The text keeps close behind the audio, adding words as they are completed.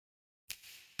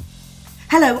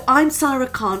Hello, I'm Sarah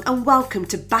Khan and welcome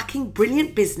to Backing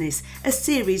Brilliant Business, a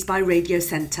series by Radio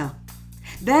Centre.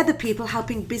 They're the people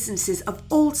helping businesses of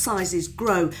all sizes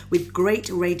grow with great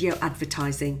radio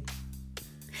advertising.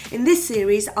 In this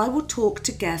series, I will talk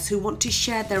to guests who want to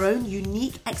share their own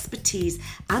unique expertise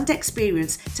and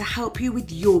experience to help you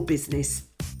with your business.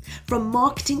 From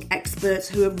marketing experts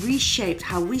who have reshaped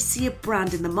how we see a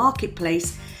brand in the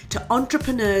marketplace, to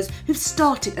entrepreneurs who've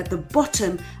started at the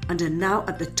bottom and are now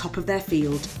at the top of their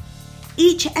field.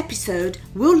 Each episode,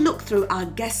 we'll look through our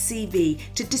guest CV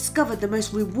to discover the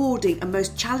most rewarding and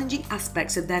most challenging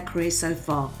aspects of their career so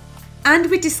far.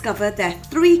 And we discover their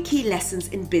 3 key lessons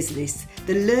in business,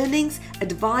 the learnings,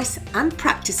 advice and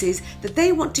practices that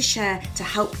they want to share to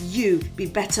help you be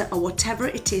better at whatever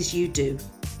it is you do.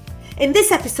 In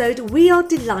this episode, we are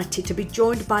delighted to be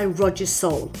joined by Roger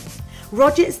Saul.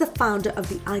 Roger is the founder of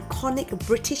the iconic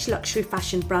British luxury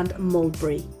fashion brand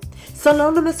Mulberry.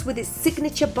 Synonymous with its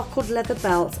signature buckled leather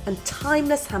belts and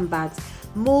timeless handbags,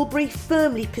 Mulberry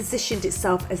firmly positioned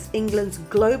itself as England's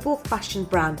global fashion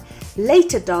brand,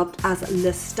 later dubbed as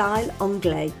Le Style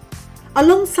Anglais.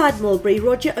 Alongside Mulberry,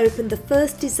 Roger opened the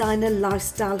first designer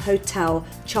lifestyle hotel,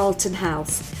 Charlton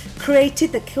House,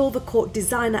 created the Kilvercourt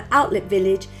Designer Outlet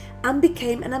Village, and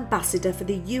became an ambassador for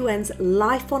the UN's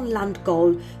Life on Land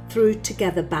goal through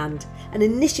Together Band, an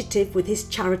initiative with his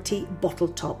charity Bottle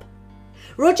Top.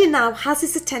 Roger now has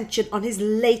his attention on his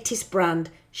latest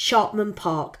brand, Sharpman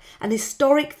Park, an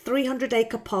historic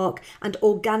 300-acre park and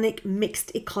organic mixed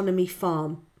economy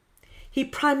farm. He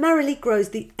primarily grows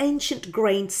the ancient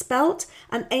grain spelt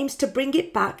and aims to bring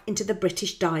it back into the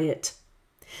British diet.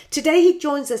 Today he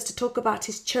joins us to talk about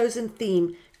his chosen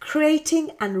theme,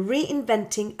 creating and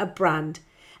reinventing a brand,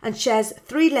 and shares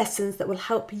 3 lessons that will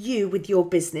help you with your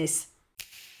business.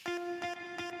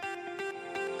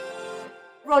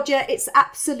 Roger, it's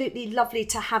absolutely lovely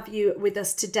to have you with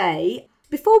us today.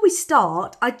 Before we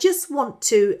start, I just want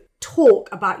to talk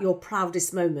about your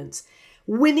proudest moments.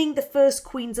 Winning the first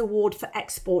Queen's Award for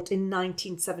Export in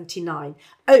 1979,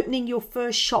 opening your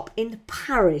first shop in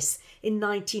Paris in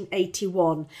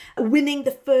 1981, winning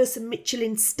the first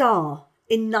Michelin star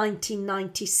in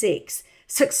 1996,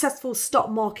 successful stock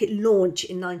market launch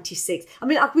in 96. I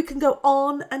mean, we can go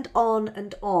on and on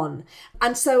and on.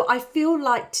 And so I feel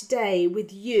like today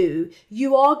with you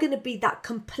are going to be that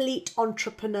complete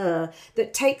entrepreneur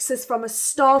that takes us from a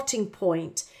starting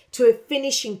point to a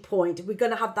finishing point. We're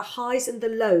going to have the highs and the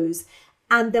lows,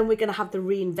 and then we're going to have the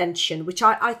reinvention, which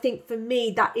I think for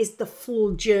me, that is the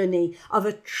full journey of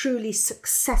a truly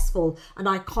successful and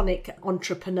iconic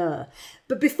entrepreneur.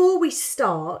 But before we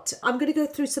start, I'm going to go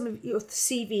through some of your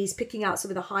CVs, picking out some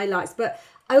of the highlights. But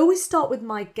I always start with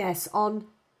my guests on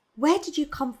where did you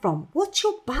come from? What's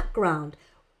your background?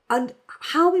 And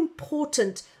how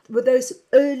important were those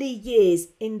early years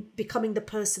in becoming the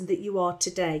person that you are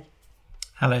today?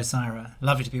 Hello, Sarah.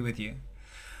 Lovely to be with you.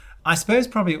 I suppose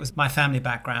probably it was my family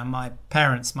background. My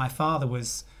parents, my father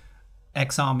was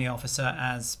ex-army officer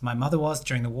as my mother was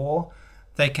during the war.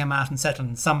 They came out and settled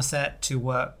in Somerset to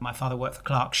work. My father worked for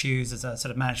Clark Shoes as a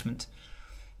sort of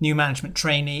new management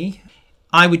trainee.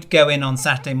 I would go in on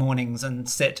Saturday mornings and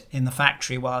sit in the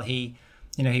factory while he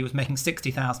was making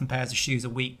 60,000 pairs of shoes a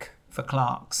week for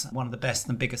Clark's, one of the best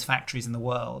and biggest factories in the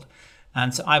world.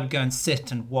 And so I would go and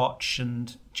sit and watch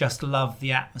and just love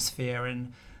the atmosphere,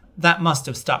 and that must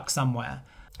have stuck somewhere.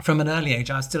 From an early age,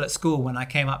 I was still at school when I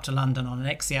came up to London on an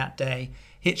Exeat day,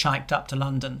 hitchhiked up to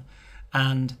London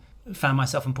and found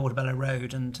myself on Portobello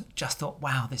Road and just thought,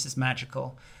 wow, this is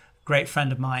magical. A great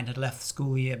friend of mine had left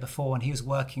school the year before, and he was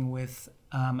working with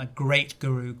a great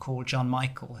guru called John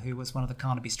Michael, who was one of the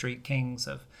Carnaby Street kings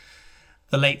of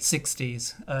the late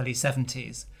 60s, early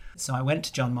 70s. So I went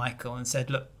to John Michael and said,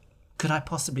 look, could I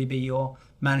possibly be your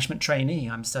management trainee?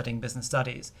 I'm studying business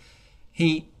studies.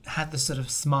 He had this sort of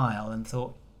smile and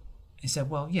he said,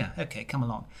 well, yeah, okay, come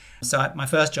along. So my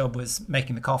first job was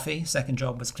making the coffee. Second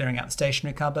job was clearing out the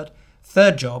stationery cupboard.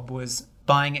 Third job was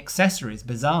buying accessories,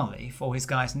 bizarrely, for his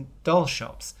guys in doll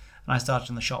shops. And I started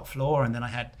on the shop floor, and then I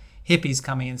had hippies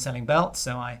coming in selling belts.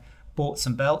 So I bought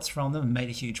some belts from them and made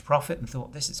a huge profit and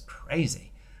thought, this is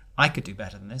crazy. I could do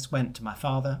better than this. Went to my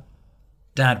father.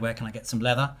 Dad, where can I get some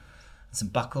leather? Some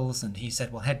buckles, and he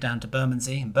said, well, head down to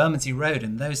Bermondsey. And Bermondsey Road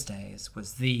in those days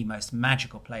was the most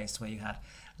magical place where you had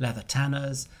leather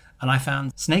tanners, and I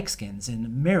found snakeskins in a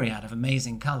myriad of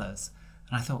amazing colours.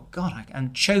 And I thought, God,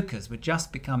 and chokers were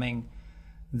just becoming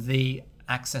the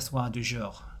accessoire du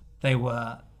jour. They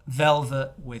were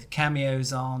velvet with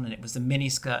cameos on, and it was the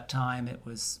miniskirt time, it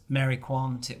was Mary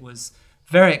Quant, it was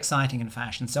very exciting in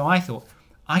fashion. So I thought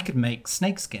I could make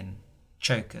snakeskin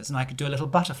chokers and I could do a little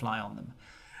butterfly on them.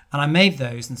 And I made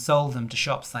those and sold them to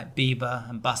shops like Bieber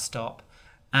and Bus Stop.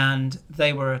 And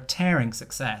they were a tearing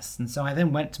success. And so I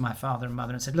then went to my father and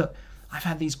mother and said, look, I've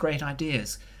had these great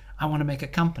ideas. I want to make a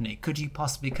company. Could you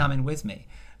possibly come in with me?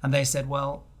 And they said,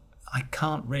 well, I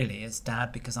can't really as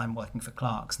dad because I'm working for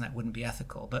Clark's and that wouldn't be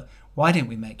ethical. But why don't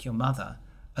we make your mother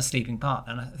a sleeping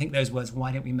partner? And I think those words,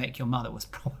 why don't we make your mother, was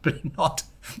probably not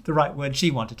the right word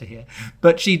she wanted to hear.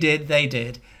 But she did, they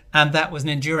did. And that was an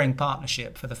enduring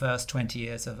partnership for the first 20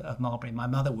 years of Mulberry. My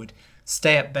mother would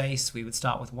stay at base. We would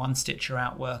start with one stitcher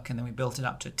outwork and then we built it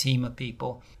up to a team of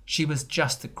people. She was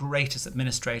just the greatest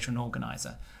administrator and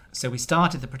organizer. So we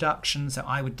started the production. So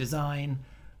I would design.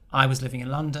 I was living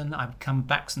in London. I would come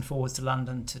backs and forwards to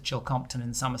London, to Chilcompton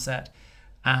in Somerset.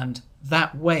 And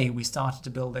that way we started to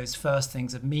build those first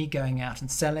things of me going out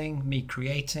and selling, me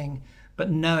creating,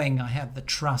 but knowing I had the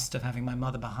trust of having my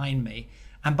mother behind me.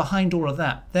 And behind all of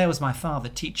that, there was my father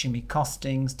teaching me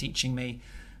costings, teaching me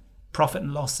profit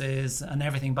and losses and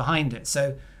everything behind it.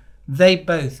 So they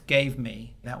both gave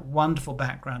me that wonderful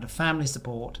background of family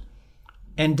support,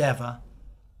 endeavor,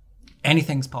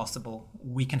 anything's possible,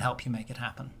 we can help you make it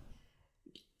happen.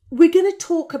 We're going to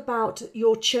talk about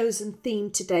your chosen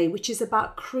theme today, which is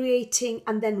about creating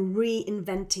and then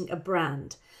reinventing a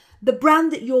brand. The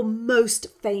brand that you're most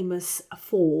famous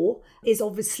for is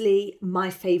obviously my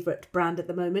favourite brand at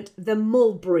the moment, the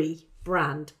Mulberry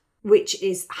brand, which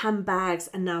is handbags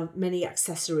and now many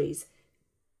accessories.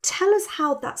 Tell us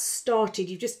how that started.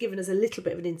 You've just given us a little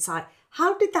bit of an insight.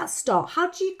 How did that start? How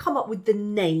did you come up with the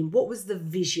name? What was the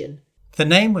vision? The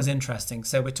name was interesting.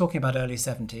 So we're talking about early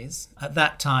 70s. At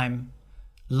that time,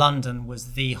 London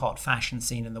was the hot fashion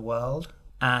scene in the world.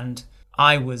 And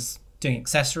I was doing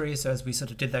accessories. So as we sort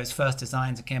of did those first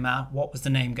designs that came out, what was the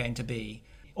name going to be?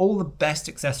 All the best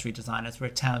accessory designers were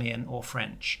Italian or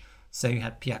French. So you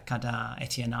had Pierre Cardin,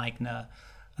 Etienne Eigner,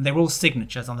 and they were all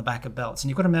signatures on the back of belts. And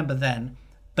you've got to remember then,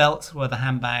 belts were the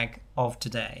handbag of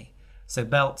today. So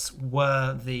belts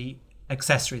were the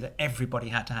accessory that everybody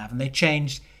had to have. And they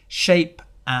changed shape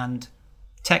and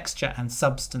texture and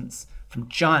substance from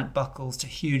giant buckles to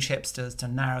huge hipsters to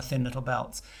narrow, thin little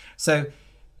belts. So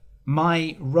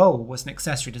my role was an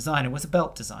accessory designer, was a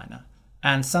belt designer.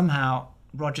 And somehow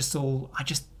Roger Saul,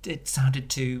 it sounded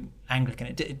too Anglican.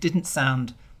 It didn't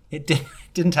sound, it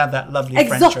didn't have that lovely French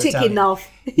or exotic Italian. enough.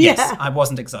 Yes, Yeah. I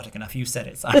wasn't exotic enough. You said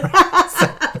it, Sarah.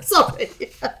 Sorry.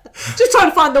 Just trying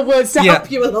to find the words to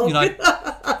help you along.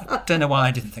 I don't know why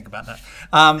I didn't think about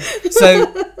that.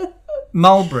 So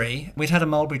Mulberry, we'd had a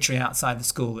mulberry tree outside the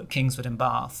school at Kingswood in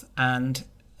Bath, and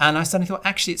I suddenly thought,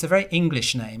 actually, it's a very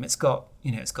English name. It's got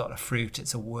a fruit,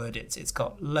 it's a wood, it's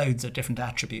got loads of different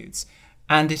attributes,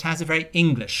 and it has a very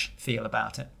English feel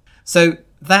about it. So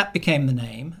that became the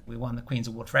name. We won the Queen's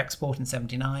Award for Export in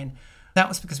 1979. That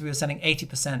was because we were selling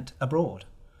 80% abroad,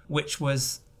 which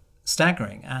was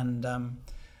staggering. And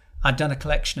I'd done a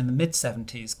collection in the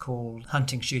mid-70s called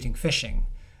Hunting, Shooting, Fishing,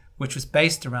 which was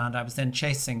based around, I was then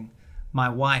chasing my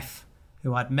wife,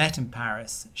 who I'd met in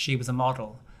Paris. She was a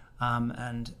model,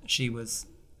 and she was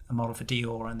a model for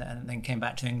Dior, and then came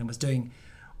back to England, was doing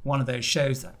one of those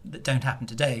shows that don't happen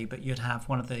today, but you'd have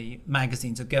one of the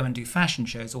magazines would go and do fashion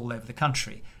shows all over the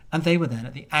country. And they were then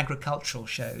at the agricultural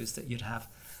shows that you'd have,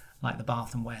 like the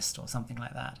Bath and West or something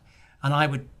like that. And I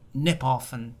would nip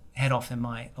off and head off in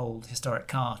my old historic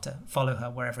car to follow her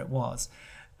wherever it was.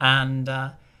 And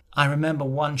I remember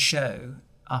one show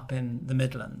up in the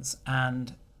Midlands,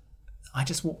 and I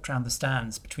just walked around the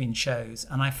stands between shows,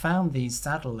 and I found these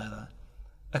saddle leather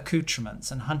accoutrements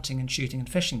and hunting and shooting and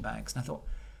fishing bags. And I thought,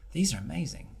 these are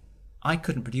amazing. I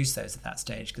couldn't produce those at that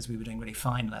stage because we were doing really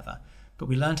fine leather, but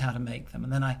we learned how to make them.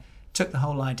 And then I took the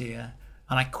whole idea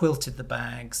and I quilted the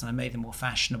bags and I made them more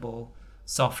fashionable,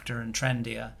 softer and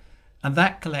trendier. And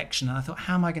that collection, and I thought,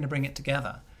 how am I going to bring it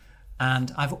together?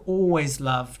 And I've always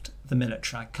loved the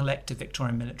military. I collected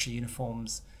Victorian military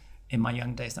uniforms in my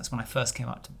young days. That's when I first came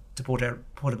up to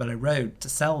Portobello Road to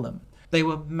sell them. They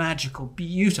were magical,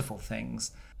 beautiful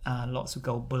things. Lots of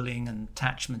gold bullion and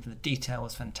attachment, and the detail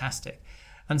was fantastic.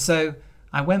 And so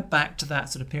I went back to that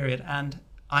sort of period, and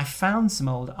I found some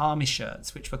old army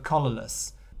shirts which were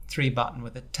collarless, 3-button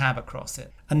with a tab across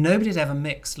it. And nobody had ever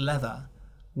mixed leather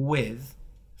with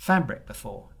fabric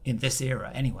before, in this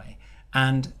era anyway.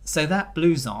 And so that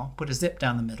blouson put a zip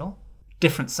down the middle,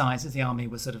 different sizes. The army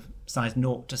was sort of size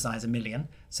 0 to size 1,000,000.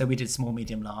 So we did small,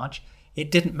 medium, large. It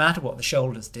didn't matter what the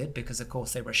shoulders did because, of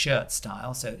course, they were shirt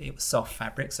style. So it was soft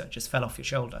fabric, so it just fell off your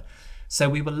shoulder. So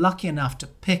we were lucky enough to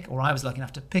pick, or I was lucky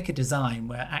enough to pick a design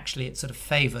where actually it sort of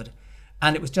favoured.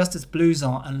 And it was just as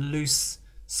blouson and loose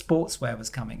sportswear was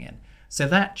coming in. So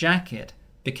that jacket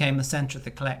became the centre of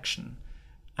the collection.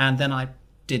 And then I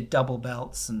did double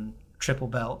belts and triple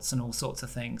belts and all sorts of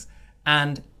things.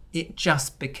 And it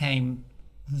just became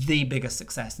the biggest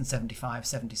success in 75,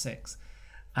 76.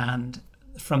 And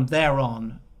from there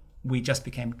on, we just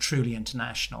became truly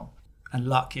international. And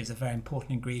luck is a very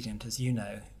important ingredient, as you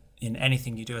know, in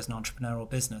anything you do as an entrepreneurial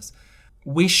business.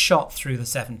 We shot through the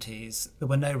 70s. There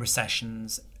were no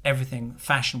recessions. Everything,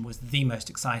 fashion was the most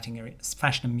exciting.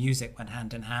 Fashion and music went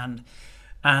hand in hand.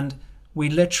 And we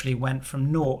literally went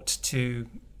from naught to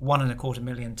 1.25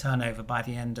 million turnover by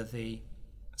the end of the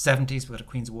 70s. We got a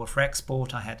Queen's Award for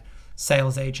Export. I had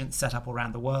sales agents set up all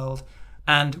around the world,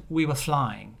 and we were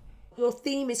flying. Your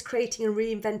theme is creating and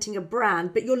reinventing a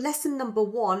brand, but your lesson number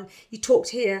 1, you talked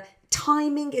here,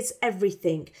 timing is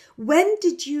everything. When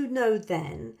did you know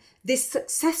then this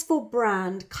successful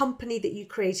brand company that you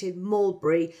created,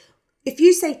 Mulberry, if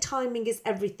you say timing is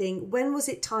everything, when was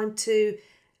it time to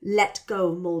let go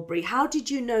of Mulberry? How did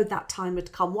you know that time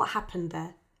had come? What happened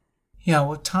there? Yeah,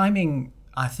 well, timing,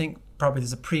 I think probably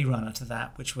there's a pre-runner to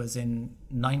that, which was in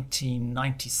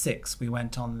 1996. We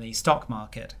went on the stock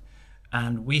market,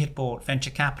 and we had bought venture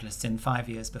capitalists in 5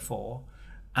 years before,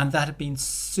 and that had been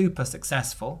super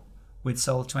successful. We'd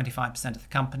sold 25% of the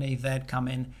company. They'd come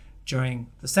in during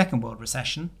the Second World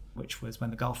Recession, which was when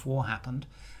the Gulf War happened,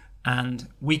 and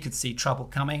we could see trouble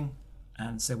coming,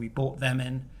 and so we bought them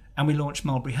in, and we launched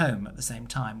Mulberry Home at the same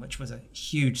time, which was a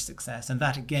huge success. And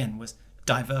that again was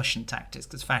diversion tactics,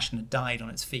 because fashion had died on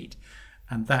its feet,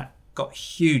 and that got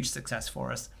huge success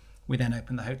for us. We then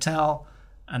opened the hotel,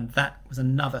 and that was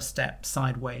another step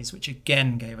sideways, which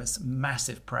again gave us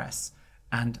massive press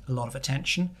and a lot of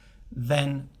attention.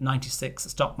 Then 96, the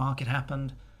stock market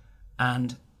happened,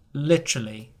 and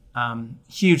literally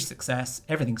huge success,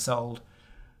 everything sold.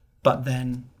 But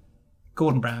then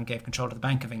Gordon Brown gave control to the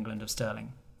Bank of England of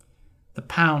sterling. The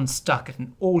pound stuck at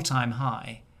an all-time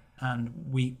high, and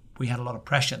we had a lot of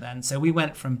pressure then. So we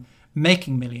went from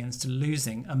making millions to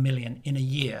losing 1 million in a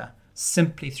year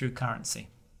simply through currency.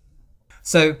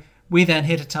 So we then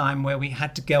hit a time where we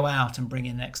had to go out and bring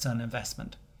in external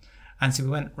investment. And so we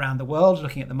went around the world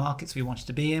looking at the markets we wanted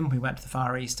to be in. We went to the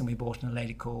Far East, and we bought in a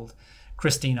lady called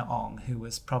Christina Ong, who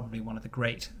was probably one of the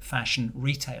great fashion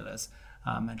retailers.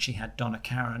 And she had Donna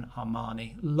Karan,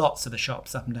 Armani, lots of the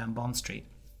shops up and down Bond Street.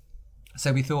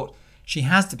 So we thought she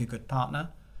has to be a good partner,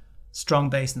 strong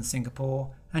base in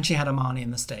Singapore, and she had Armani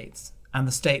in the States. And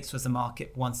the States was the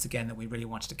market, once again, that we really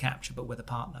wanted to capture, but with a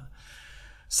partner.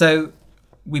 So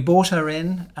we bought her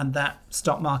in, and that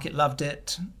stock market loved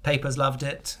it, papers loved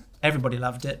it, everybody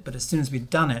loved it. But as soon as we'd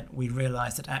done it, we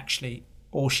realized that actually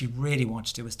all she really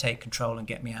wanted to do was take control and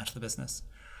get me out of the business.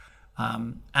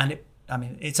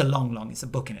 It's a long, it's a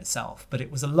book in itself, but it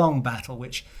was a long battle,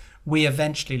 which we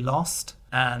eventually lost,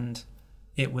 and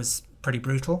it was pretty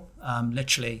brutal.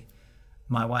 Literally,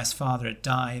 my wife's father had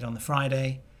died on the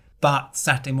Friday, but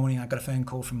Saturday morning I got a phone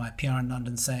call from my PR in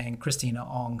London saying Christina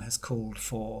Ong has called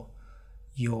for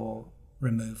your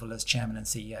removal as chairman and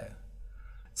CEO.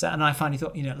 So, and I finally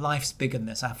thought, life's bigger than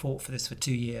this. I fought for this for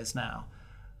 2 years now.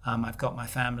 I've got my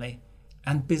family.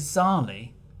 And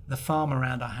bizarrely, the farm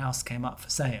around our house came up for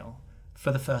sale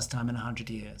for the first time in 100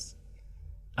 years.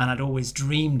 And I'd always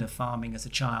dreamed of farming as a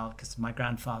child, because my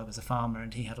grandfather was a farmer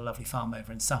and he had a lovely farm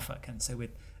over in Suffolk. And so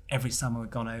every summer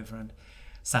we'd gone over and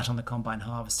sat on the combine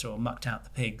harvester or mucked out the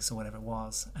pigs or whatever it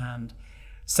was. And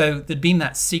so there'd been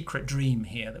that secret dream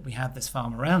here that we had this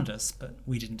farm around us, but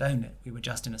we didn't own it. We were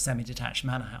just in a semi-detached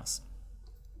manor house.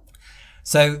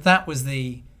 So that was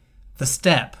the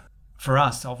step. For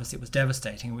us, obviously, it was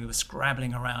devastating. We were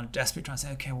scrabbling around, desperately trying to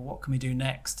say, okay, well, what can we do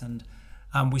next? And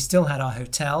we still had our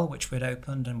hotel, which we'd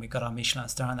opened, and we got our Michelin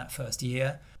star in that first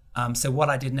year. So what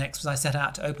I did next was I set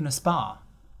out to open a spa,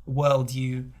 a world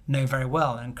you know very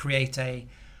well, and create a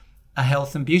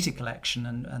health and beauty collection,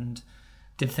 and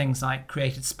did things like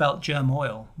created spelt germ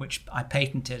oil, which I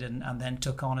patented and then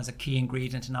took on as a key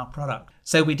ingredient in our product.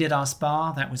 So we did our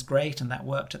spa. That was great, and that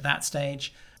worked at that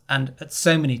stage. And at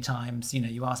so many times,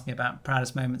 you asked me about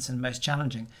proudest moments and most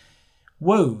challenging.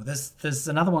 Whoa, there's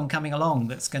another one coming along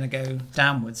that's going to go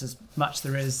downwards as much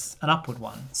there is an upward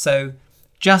one. So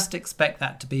just expect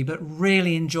that to be, but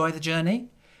really enjoy the journey,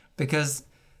 because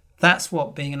that's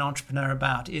what being an entrepreneur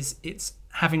about is. It's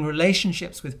having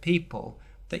relationships with people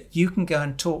that you can go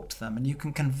and talk to them and you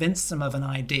can convince them of an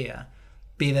idea,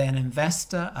 be they an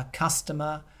investor, a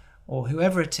customer, or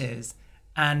whoever it is,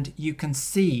 and you can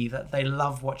see that they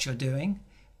love what you're doing,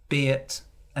 be it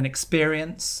an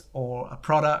experience or a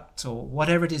product or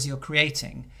whatever it is you're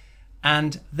creating,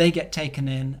 and they get taken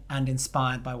in and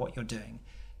inspired by what you're doing.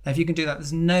 Now, if you can do that,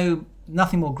 there's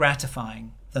nothing more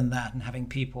gratifying than that, and having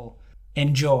people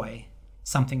enjoy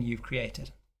something you've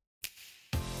created.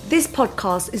 This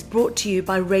podcast is brought to you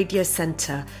by Radio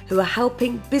Centre, who are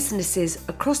helping businesses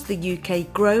across the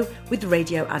UK grow with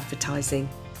radio advertising.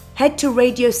 Head to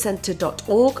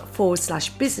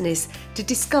radiocentre.org/business to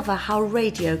discover how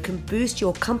radio can boost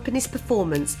your company's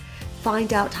performance,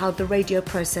 find out how the radio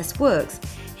process works,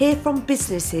 hear from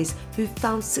businesses who've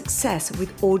found success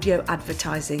with audio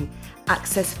advertising,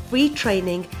 access free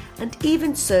training, and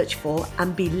even search for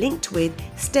and be linked with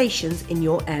stations in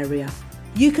your area.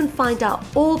 You can find out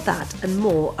all that and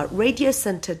more at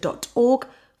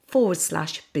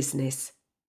radiocentre.org/business.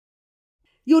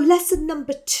 Your lesson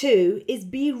number 2 is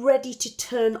be ready to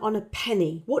turn on a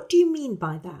penny. What do you mean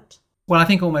by that? Well, I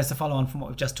think almost a follow on from what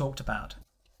we've just talked about.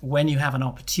 When you have an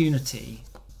opportunity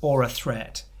or a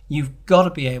threat, you've got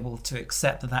to be able to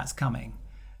accept that that's coming.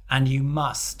 And you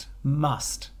must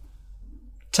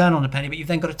turn on a penny, but you've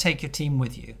then got to take your team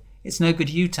with you. It's no good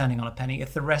you turning on a penny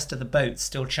if the rest of the boat's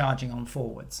still charging on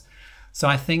forwards. So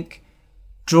I think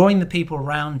drawing the people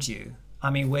around you,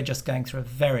 I mean, we're just going through a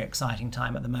very exciting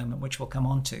time at the moment, which we'll come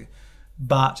on to.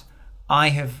 But I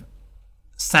have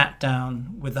sat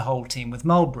down with the whole team with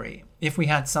Mulberry. If we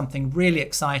had something really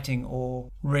exciting or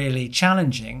really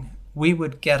challenging, we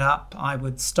would get up, I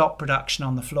would stop production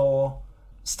on the floor,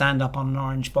 stand up on an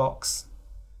orange box,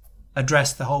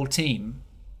 address the whole team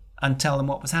and tell them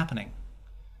what was happening.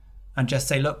 And just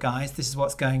say, look, guys, this is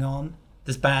what's going on.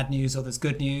 There's bad news or there's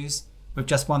good news. We've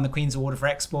just won the Queen's Award for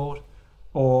Export.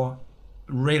 Or,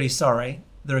 really sorry,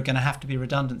 there are going to have to be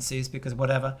redundancies because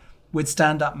whatever. We'd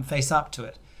stand up and face up to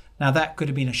it. Now, that could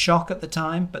have been a shock at the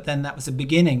time, but then that was the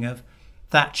beginning of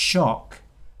that shock,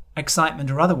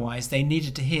 excitement or otherwise, they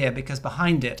needed to hear because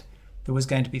behind it, there was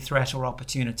going to be threat or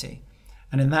opportunity.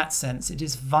 And in that sense, it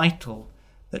is vital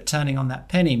that turning on that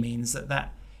penny means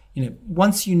that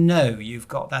once you know you've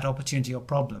got that opportunity or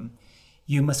problem,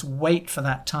 you must wait for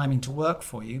that timing to work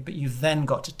for you, but you've then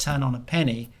got to turn on a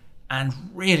penny and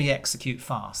really execute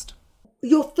fast.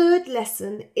 Your third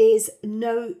lesson is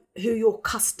know who your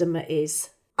customer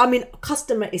is. I mean,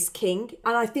 customer is king.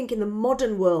 And I think in the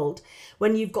modern world,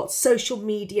 when you've got social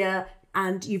media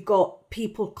and you've got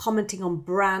people commenting on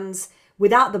brands,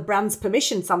 without the brand's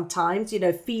permission sometimes,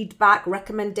 feedback,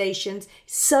 recommendations,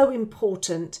 so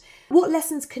important. What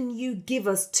lessons can you give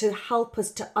us to help us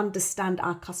to understand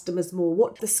our customers more?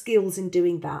 What are the skills in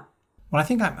doing that? Well, I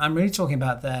think I'm really talking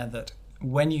about there that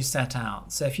when you set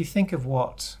out, so if you think of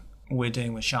what we're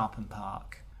doing with Sharp and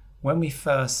Park, when we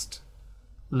first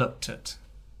looked at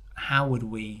how would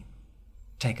we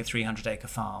take a 300-acre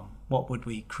farm, what would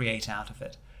we create out of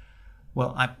it?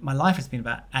 Well, my life has been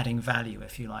about adding value,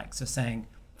 if you like. So saying,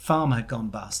 farmer had gone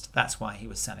bust, that's why he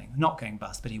was selling. Not going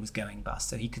bust, but he was going bust.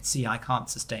 So he could see, I can't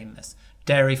sustain this.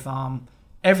 Dairy farm,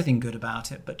 everything good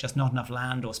about it, but just not enough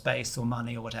land or space or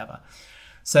money or whatever.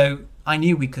 So I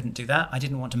knew we couldn't do that. I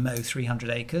didn't want to mow 300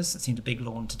 acres. It seemed a big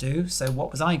lawn to do. So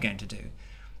what was I going to do?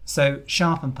 So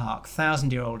Sharp and Park,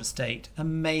 1,000-year-old estate,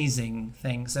 amazing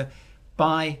thing. So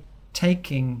by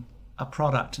taking a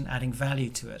product and adding value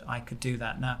to it, I could do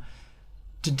that. Now,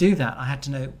 to do that, I had to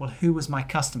know, well, who was my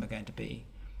customer going to be?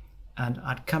 And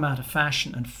I'd come out of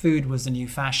fashion and food was the new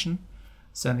fashion.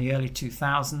 So in the early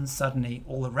 2000s, suddenly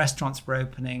all the restaurants were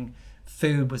opening,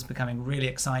 food was becoming really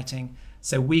exciting.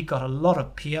 So we got a lot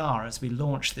of PR as we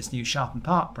launched this new Sharp and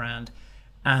Park brand.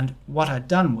 And what I'd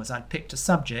done was I'd picked a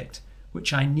subject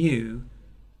which I knew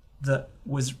that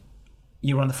was,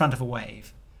 you were on the front of a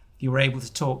wave. You were able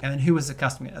to talk. And then who was the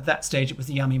customer? At that stage, it was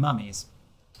the yummy mummies,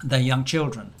 their young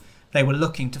children. They were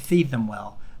looking to feed them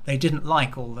well. They didn't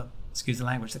like all the, excuse the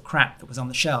language, the crap that was on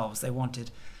the shelves. They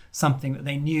wanted something that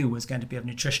they knew was going to be of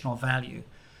nutritional value.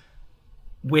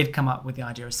 We'd come up with the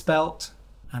idea of spelt,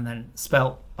 and then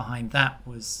spelt behind that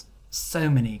was so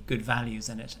many good values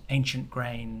in it. Ancient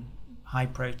grain, high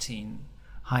protein,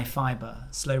 high fiber,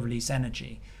 slow release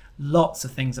energy. Lots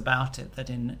of things about it that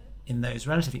in those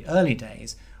relatively early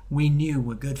days, we knew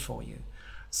were good for you.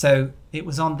 So it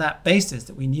was on that basis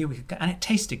that we knew we could, and it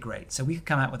tasted great. So we could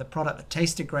come out with a product that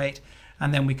tasted great,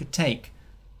 and then we could take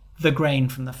the grain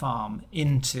from the farm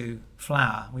into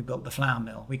flour. We built the flour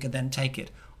mill. We could then take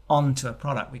it onto a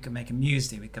product. We could make a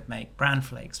muesli. We could make bran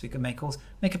flakes. We could make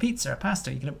a pizza, a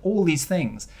pasta. You could have all these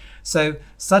things. So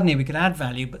suddenly we could add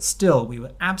value, but still we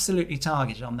were absolutely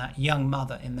targeted on that young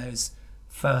mother in those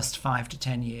first 5 to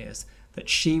 10 years, that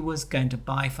she was going to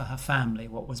buy for her family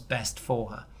what was best for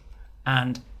her.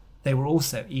 And they were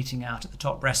also eating out at the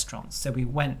top restaurants. So we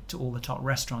went to all the top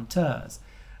restaurateurs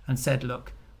and said,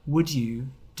 look, would you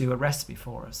do a recipe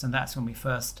for us? And that's when we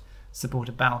first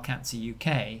supported Balcatzi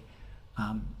UK.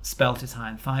 Spelt is high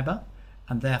in fibre,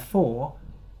 and therefore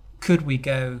could we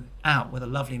go out with a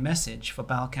lovely message for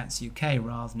Bowel Cancer UK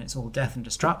rather than it's all death and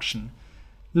destruction?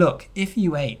 Look, if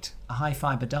you ate a high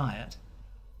fibre diet,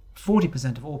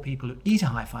 40% of all people who eat a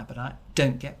high fibre diet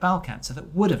don't get bowel cancer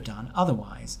that would have done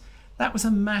otherwise. That was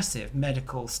a massive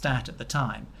medical stat at the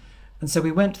time. And so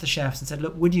we went to the chefs and said,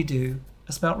 look, would you do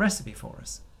a spelt recipe for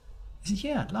us? He said,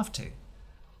 yeah, I'd love to.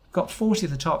 Got 40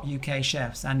 of the top UK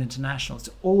chefs and internationals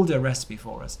to all do a recipe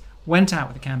for us. Went out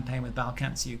with a campaign with Bowel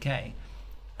Cancer UK.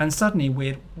 And suddenly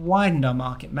we'd widened our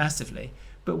market massively,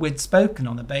 but we'd spoken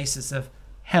on the basis of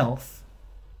health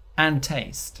and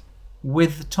taste,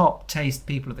 with the top taste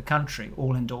people of the country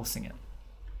all endorsing it.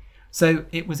 So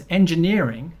it was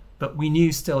engineering, but we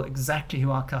knew still exactly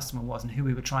who our customer was and who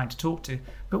we were trying to talk to,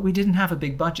 but we didn't have a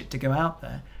big budget to go out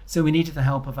there, so we needed the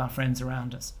help of our friends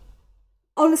around us.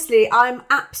 Honestly, I'm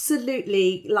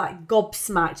absolutely like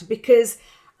gobsmacked, because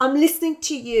I'm listening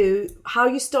to you, how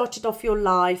you started off your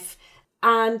life,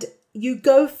 and you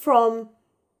go from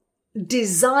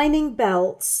designing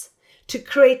belts to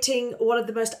creating one of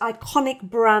the most iconic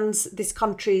brands this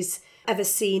country's ever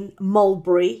seen,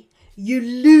 Mulberry. You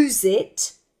lose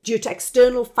it due to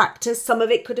external factors. Some of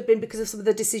it could have been because of some of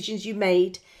the decisions you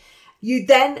made. You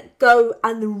then go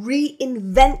and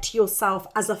reinvent yourself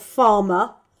as a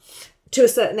farmer to a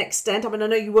certain extent. I mean, I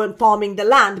know you weren't farming the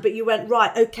land, but you went,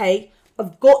 right, okay,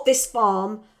 I've got this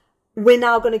farm. We're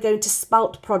now going to go into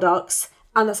spelt products,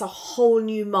 and that's a whole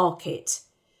new market.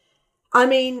 I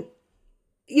mean,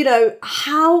 you know,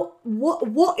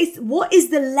 what is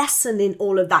the lesson in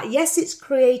all of that? Yes, it's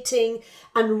creating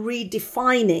and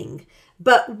redefining,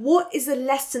 but what is the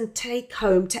lesson take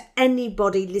home to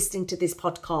anybody listening to this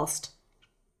podcast?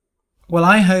 Well,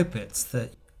 I hope it's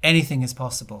that anything is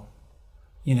possible.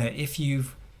 You know, if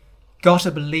you've got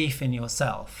a belief in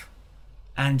yourself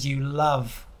and you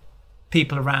love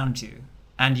people around you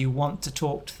and you want to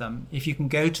talk to them, if you can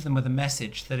go to them with a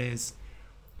message that is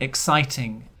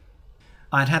exciting.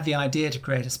 I'd had the idea to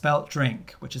create a spelt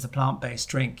drink, which is a plant-based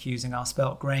drink using our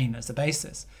spelt grain as the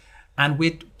basis. And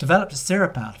we'd developed a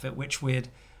syrup out of it, which we'd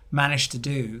managed to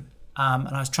do. And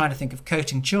I was trying to think of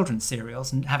coating children's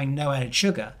cereals and having no added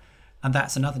sugar. And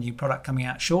that's another new product coming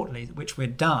out shortly, which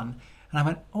we'd done. And I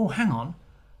went, oh, hang on.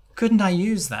 Couldn't I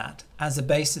use that as a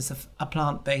basis of a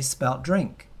plant-based spelt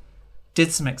drink?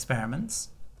 Did some experiments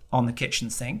on the kitchen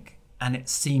sink, and it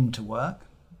seemed to work,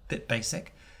 a bit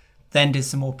basic. Then did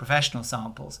some more professional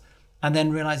samples, and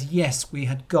then realised, yes, we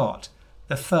had got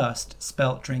the first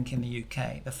spelt drink in the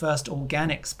UK, the first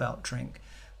organic spelt drink,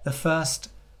 the first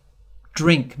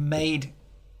drink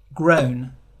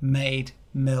grown, made,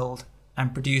 milled,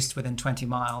 and produced within 20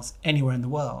 miles anywhere in the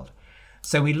world.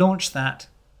 So we launched that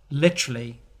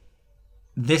literally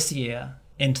this year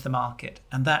into the market,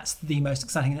 and that's the most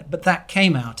exciting thing. But that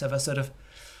came out of a sort of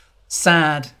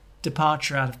sad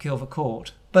departure out of Kilver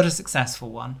Court, but a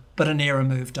successful one, but an era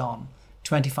moved on.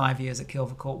 25 years at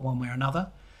Kilver Court one way or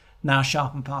another. Now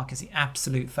Sharpen Park is the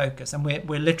absolute focus, and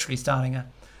we're literally starting a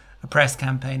press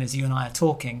campaign as you and I are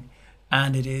talking,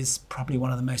 and it is probably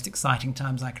one of the most exciting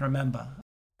times I can remember.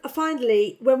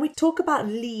 Finally, when we talk about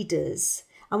leaders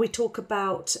and we talk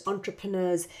about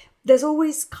entrepreneurs, there's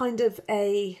always kind of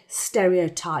a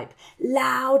stereotype.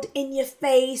 Loud, in your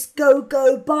face, go,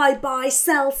 buy,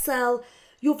 sell.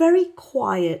 You're very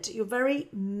quiet, you're very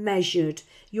measured,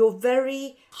 you're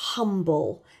very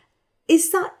humble.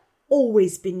 Is that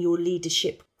always been your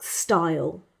leadership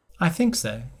style? I think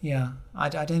so, yeah. I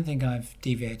don't think I've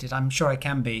deviated. I'm sure I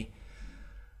can be.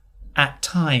 At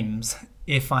times,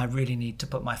 if I really need to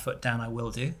put my foot down, I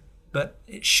will do. But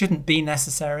it shouldn't be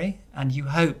necessary. And you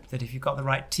hope that if you've got the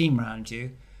right team around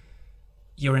you,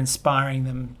 you're inspiring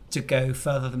them to go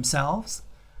further themselves.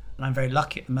 And I'm very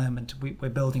lucky at the moment. We're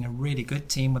building a really good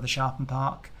team with the Sharpen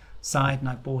Park side, and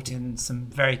I've brought in some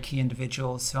very key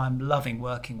individuals who I'm loving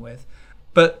working with.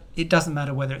 But it doesn't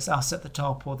matter whether it's us at the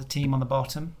top or the team on the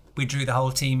bottom. We drew the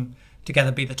whole team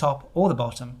together, be the top or the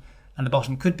bottom, and the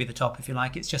bottom could be the top if you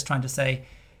like. It's just trying to say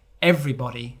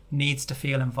everybody needs to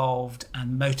feel involved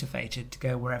and motivated to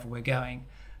go wherever we're going.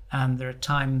 And there are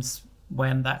times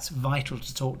when that's vital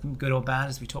to talk to them, good or bad,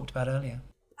 as we talked about earlier.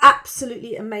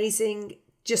 Absolutely amazing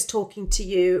just talking to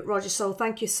you, Roger Saul.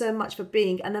 Thank you so much for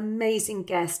being an amazing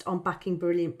guest on Backing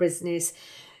Brilliant Business.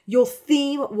 Your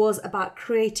theme was about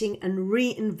creating and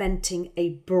reinventing a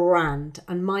brand.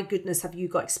 And my goodness, have you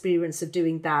got experience of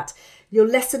doing that? Your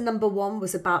lesson number 1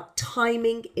 was about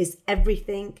timing is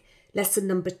everything. Lesson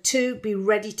number 2, be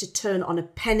ready to turn on a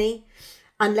penny.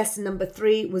 And lesson number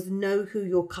 3 was know who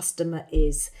your customer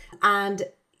is. And,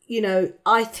 you know,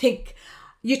 I think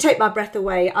you take my breath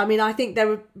away. I mean, I think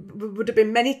there would have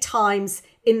been many times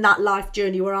in that life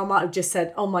journey where I might have just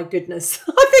said, oh my goodness,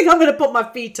 I think I'm going to put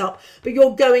my feet up. But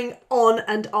you're going on,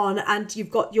 and you've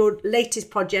got your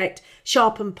latest project,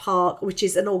 Sharpen Park, which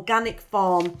is an organic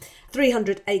farm,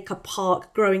 300-acre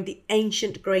park growing the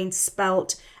ancient grain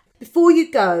spelt. Before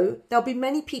you go, there'll be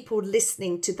many people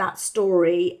listening to that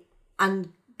story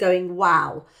and going,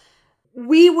 wow.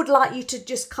 We would like you to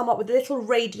just come up with a little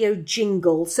radio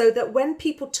jingle so that when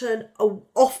people turn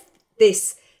off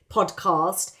this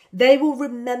podcast, they will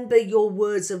remember your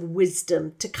words of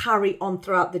wisdom to carry on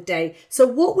throughout the day. So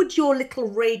what would your little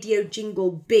radio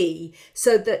jingle be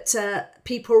so that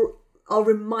people are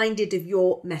reminded of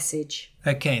your message?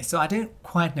 Okay, so I don't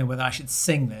quite know whether I should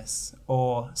sing this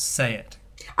or say it.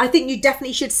 I think you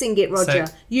definitely should sing it, Roger.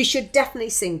 You should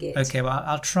definitely sing it. Okay, well,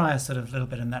 I'll try a sort of little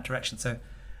bit in that direction. So,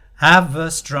 have a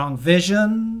strong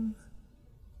vision.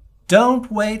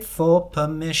 Don't wait for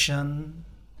permission.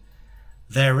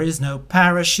 There is no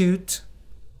parachute.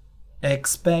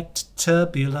 Expect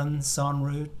turbulence en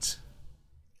route.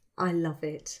 I love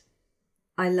it.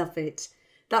 I love it.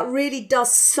 That really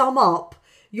does sum up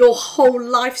your whole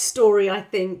life story, I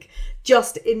think,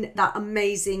 just in that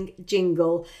amazing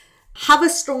jingle. Have a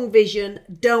strong vision.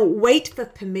 Don't wait for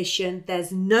permission.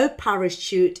 There's no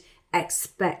parachute.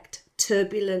 Expect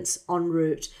turbulence en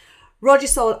route. Roger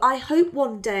Saul, I hope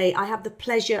one day I have the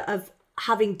pleasure of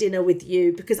having dinner with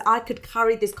you, because I could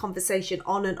carry this conversation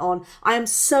on and on. I am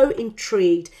so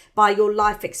intrigued by your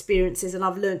life experiences, and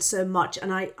I've learned so much,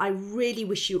 and I really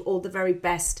wish you all the very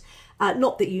best.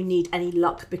 Not that you need any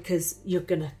luck, because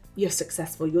you're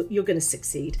successful, you're going to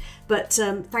succeed. But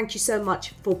thank you so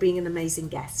much for being an amazing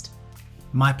guest.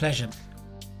 My pleasure.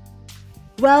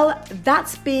 Well,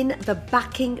 that's been the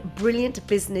Backing Brilliant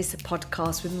Business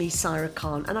podcast with me, Saira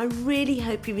Khan, and I really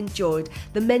hope you've enjoyed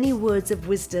the many words of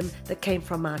wisdom that came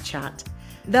from our chat.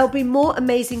 There'll be more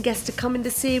amazing guests to come in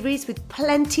the series with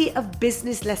plenty of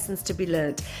business lessons to be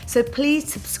learned. So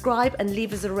please subscribe and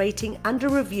leave us a rating and a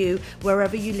review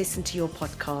wherever you listen to your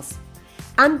podcast.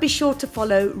 And be sure to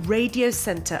follow Radio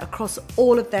Centre across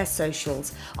all of their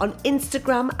socials, on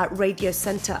Instagram at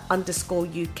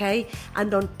RadioCentre_UK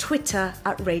and on Twitter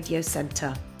at Radio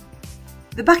Centre.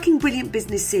 The Backing Brilliant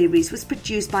Business series was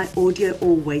produced by Audio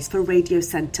Always for Radio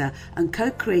Centre and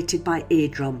co-created by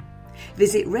Eardrum.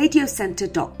 Visit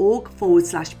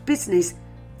radiocentre.org/business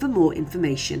for more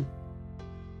information.